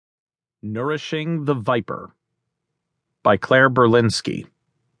Nourishing the Viper by Claire Berlinski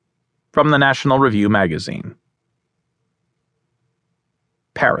from the National Review magazine.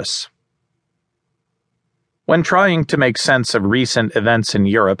 Paris. When trying to make sense of recent events in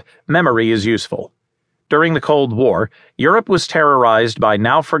Europe, memory is useful. During the Cold War, Europe was terrorized by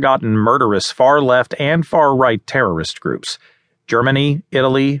now-forgotten murderous far-left and far-right terrorist groups. Germany,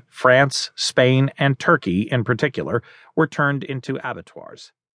 Italy, France, Spain, and Turkey, in particular, were turned into abattoirs.